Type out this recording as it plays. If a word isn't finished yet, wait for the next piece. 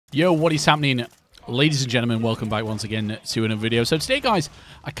Yo, what is happening? Ladies and gentlemen, welcome back once again to another video. So today, guys,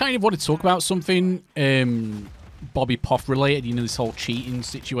 I kind of want to talk about something Bobby Poff related. You know, this whole cheating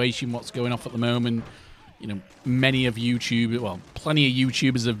situation, what's going off at the moment. You know, many of YouTube, well, plenty of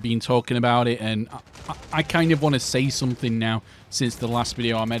YouTubers have been talking about it, and I kind of want to say something now since the last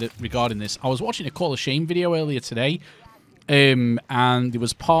video I made regarding this. I was watching a Call of Shame video earlier today, and there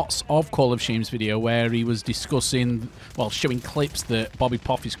was parts of Call of Shame's video where he was discussing, well, showing clips that Bobby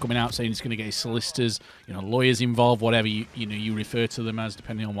Poff is coming out saying he's going to get his solicitors, you know, lawyers involved, whatever you refer to them as,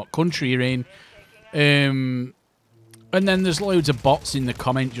 depending on what country you're in. And then there's loads of bots in the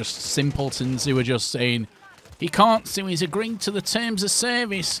comment, just simpletons who are just saying he can't sue, he's agreeing to the terms of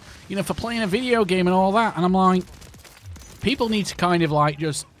service, you know, for playing a video game and all that. And I'm like, people need to kind of like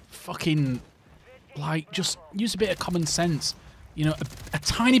just fucking, like, just use a bit of common sense. You know, a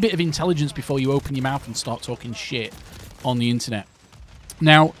tiny bit of intelligence before you open your mouth and start talking shit on the internet.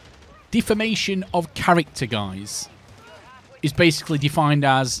 Now, defamation of character, guys, is basically defined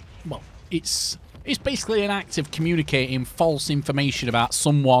as, well, it's basically an act of communicating false information about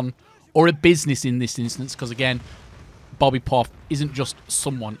someone or a business in this instance, because again, Bobby Poff isn't just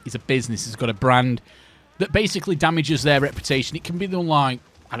someone, he's a business, he's got a brand that basically damages their reputation. It can be done like,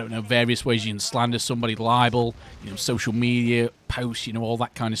 I don't know, various ways you can slander somebody, libel, you know, social media, posts, you know, all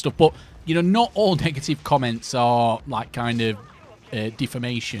that kind of stuff. But, you know, not all negative comments are like kind of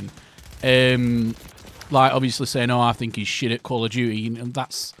defamation. Like obviously saying, oh, I think he's shit at Call of Duty, you know,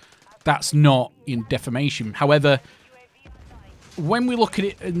 that's not in defamation. However, when we look at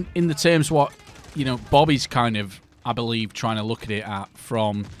it in the terms what, you know, Bobby's kind of, I believe, trying to look at it at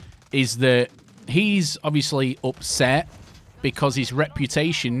from, is that he's obviously upset because his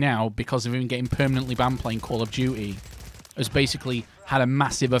reputation now, because of him getting permanently banned playing Call of Duty, has basically had a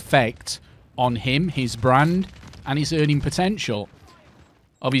massive effect on him, his brand, and his earning potential.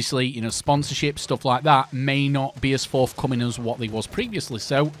 Obviously, you know, sponsorship, stuff like that, may not be as forthcoming as what they was previously.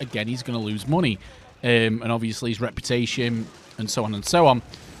 So, again, he's going to lose money. And obviously his reputation, and so on and so on.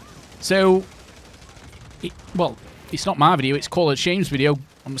 So, well, it's not my video, it's Call of Shame's video. I'm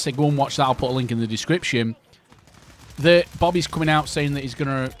going to say go and watch that. I'll put a link in the description. That Bobby's coming out saying that he's going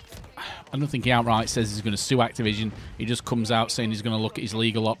to, I don't think he outright says he's going to sue Activision. He just comes out saying he's going to look at his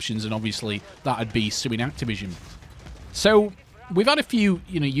legal options, and obviously that would be suing Activision. So we've had a few,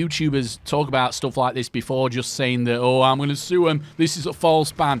 you know, YouTubers talk about stuff like this before, just saying that, oh, I'm going to sue him, this is a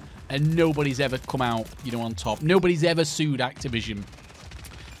false ban, and nobody's ever come out, you know, on top. Nobody's ever sued Activision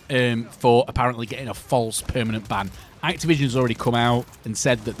for apparently getting a false permanent ban. Activision's already come out and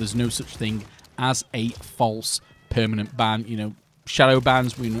said that there's no such thing as a false permanent ban. You know, shadow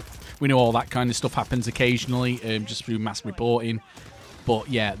bans, we know all that kind of stuff happens occasionally, just through mass reporting. But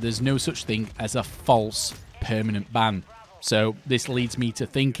yeah, there's no such thing as a false permanent ban. So this leads me to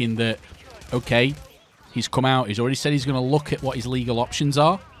thinking that, okay, he's come out, he's already said he's going to look at what his legal options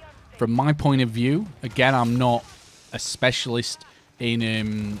are. From my point of view, again, I'm not a specialist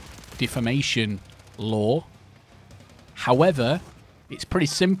in defamation law. However, it's pretty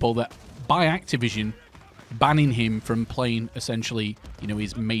simple that by Activision banning him from playing, essentially, you know,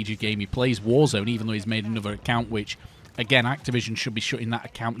 his major game. He plays Warzone, even though he's made another account, which, again, Activision should be shutting that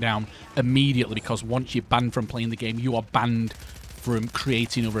account down immediately, because once you're banned from playing the game, you are banned from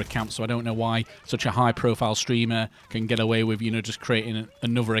creating other accounts. So I don't know why such a high-profile streamer can get away with, you know, just creating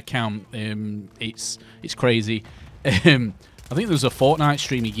another account. It's crazy. I think there was a Fortnite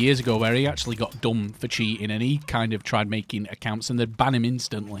streamer years ago where he actually got done for cheating, and he kind of tried making accounts, and they'd ban him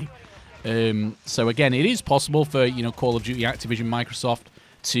instantly. So again, it is possible for, you know, Call of Duty, Activision, Microsoft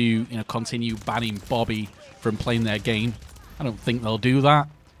to, you know, continue banning Bobby from playing their game. I don't think they'll do that.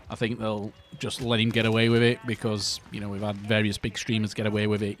 I think they'll just let him get away with it because, you know, we've had various big streamers get away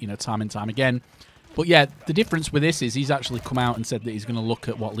with it, you know, time and time again. But yeah, the difference with this is he's actually come out and said that he's going to look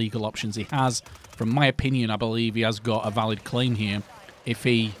at what legal options he has. From my opinion, I believe he has got a valid claim here if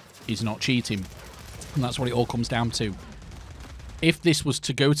he is not cheating. And that's what it all comes down to. If this was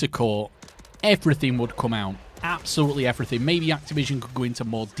to go to court, everything would come out. Absolutely everything. Maybe Activision could go into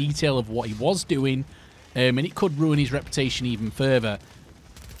more detail of what he was doing, and it could ruin his reputation even further.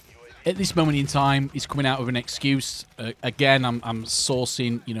 At this moment in time, he's coming out with an excuse. Again, I'm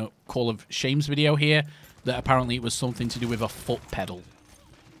sourcing, you know, Call of Shame's video here, that apparently it was something to do with a foot pedal.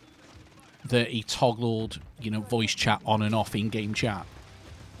 That he toggled, you know, voice chat on and off in-game chat.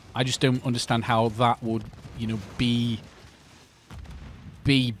 I just don't understand how that would, you know, be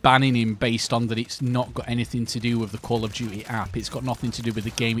banning him based on that it's not got anything to do with the Call of Duty app. It's got nothing to do with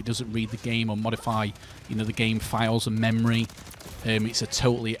the game. It doesn't read the game or modify, you know, the game files and memory. It's a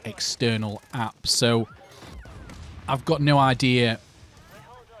totally external app. So I've got no idea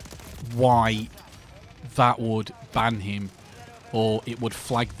why that would ban him, or it would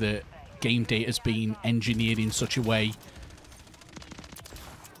flag that game data has been engineered in such a way.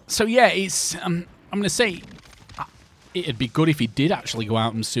 So yeah, it's I'm going to say it'd be good if he did actually go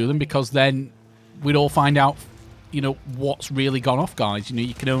out and sue them, because then we'd all find out, you know, what's really gone off, guys. You know,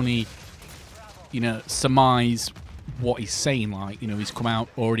 you can only, you know, surmise what he's saying. Like, you know, he's come out,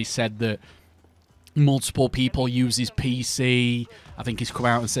 already said that multiple people use his PC. I think he's come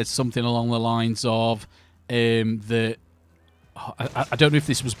out and said something along the lines of that, I don't know if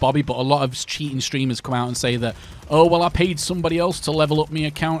this was Bobby, but a lot of cheating streamers come out and say that, oh, well, I paid somebody else to level up my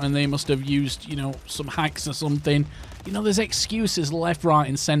account and they must have used, you know, some hacks or something. You know, there's excuses left, right,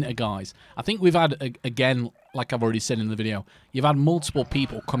 and centre, guys. I think we've had, again, like I've already said in the video, you've had multiple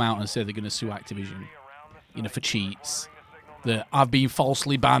people come out and say they're going to sue Activision, you know, for cheats. That I've been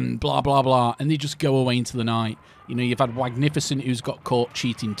falsely banned, blah, blah, blah, and they just go away into the night. You know, you've had Magnificent, who's got caught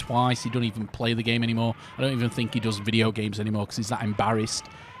cheating twice. He don't even play the game anymore. I don't even think he does video games anymore because he's that embarrassed.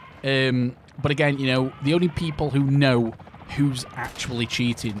 But again, you know, the only people who know who's actually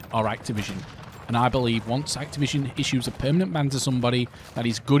cheating are Activision. And I believe once Activision issues a permanent ban to somebody, that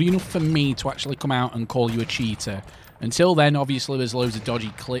is good enough for me to actually come out and call you a cheater. Until then, obviously, there's loads of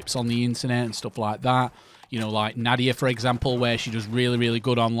dodgy clips on the internet and stuff like that. You know, like Nadia, for example, where she does really, really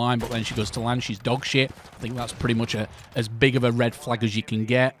good online, but then she goes to LAN, she's dog shit. I think that's pretty much as big of a red flag as you can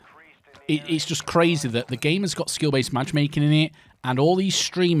get. It's just crazy that the game has got skill-based matchmaking in it, and all these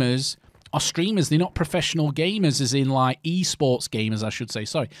streamers are streamers. They're not professional gamers, as in, like, esports gamers, I should say.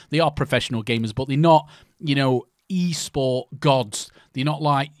 Sorry, they are professional gamers, but they're not, you know, esport gods. They're not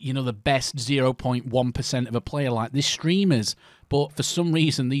like, you know, the best 0.1% of a player like these streamers. But for some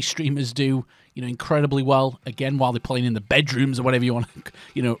reason, these streamers do, you know, incredibly well, again, while they're playing in the bedrooms or whatever you want to,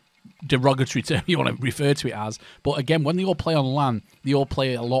 you know, derogatory term you want to refer to it as. But again, when they all play on LAN, they all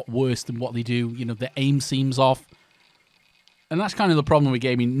play a lot worse than what they do. You know, their aim seems off. And that's kind of the problem with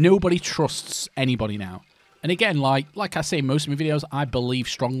gaming. Nobody trusts anybody now. And again, like I say in most of my videos, I believe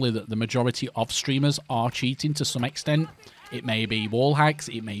strongly that the majority of streamers are cheating to some extent. It may be wall hacks,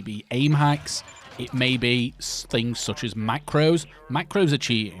 it may be aim hacks, it may be things such as macros. Macros are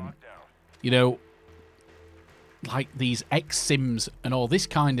cheating. You know, like these X-Sims and all this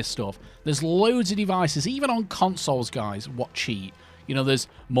kind of stuff. There's loads of devices, even on consoles, guys, what cheat. You know, there's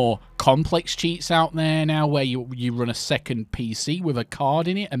more complex cheats out there now where you run a second PC with a card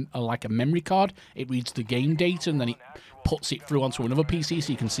in it, and like a memory card. It reads the game data and then it puts it through onto another PC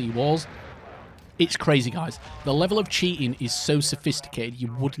so you can see walls. It's crazy, guys. The level of cheating is so sophisticated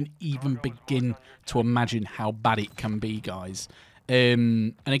you wouldn't even begin to imagine how bad it can be, guys.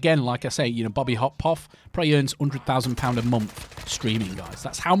 And again, like I say, you know, Bobby Hotpoff probably earns £100,000 a month streaming, guys.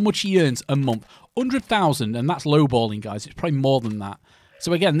 That's how much he earns a month. 100,000, and that's lowballing, guys. It's probably more than that.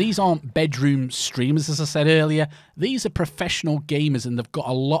 So again, these aren't bedroom streamers, as I said earlier. These are professional gamers, and they've got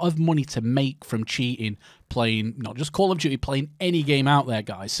a lot of money to make from cheating, playing not just Call of Duty, playing any game out there,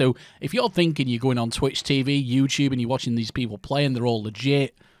 guys. So if you're thinking you're going on Twitch TV, YouTube, and you're watching these people play and they're all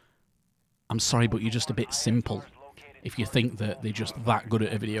legit, I'm sorry, but you're just a bit simple if you think that they're just that good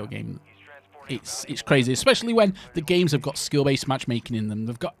at a video game. It's crazy, especially when the games have got skill-based matchmaking in them.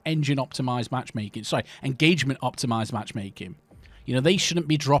 They've got engine-optimized matchmaking. Sorry, engagement-optimized matchmaking. You know, they shouldn't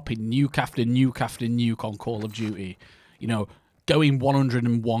be dropping nuke after nuke after nuke on Call of Duty. You know, going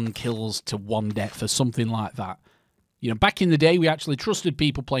 101 kills to 1 death or something like that. You know, back in the day, we actually trusted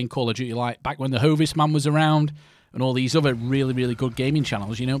people playing Call of Duty, like back when the Hovis Man was around and all these other really, really good gaming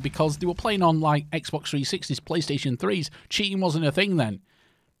channels, you know, because they were playing on, like, Xbox 360s, PlayStation 3s. Cheating wasn't a thing then.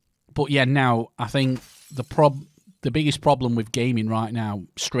 But yeah, now I think the biggest problem with gaming right now,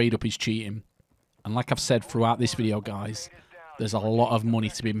 straight up, is cheating. And like I've said throughout this video, guys, there's a lot of money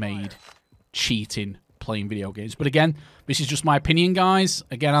to be made cheating, playing video games. But again, this is just my opinion, guys.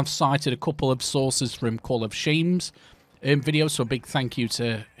 Again, I've cited a couple of sources from Call of Shame's video, so a big thank you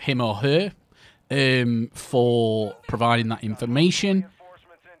to him or her for providing that information.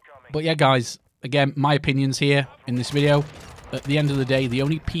 But yeah, guys, again, my opinions here in this video. At the end of the day, the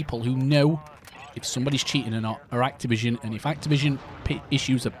only people who know if somebody's cheating or not are Activision, and if Activision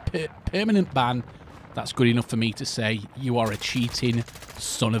issues a permanent ban, that's good enough for me to say you are a cheating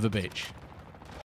son of a bitch.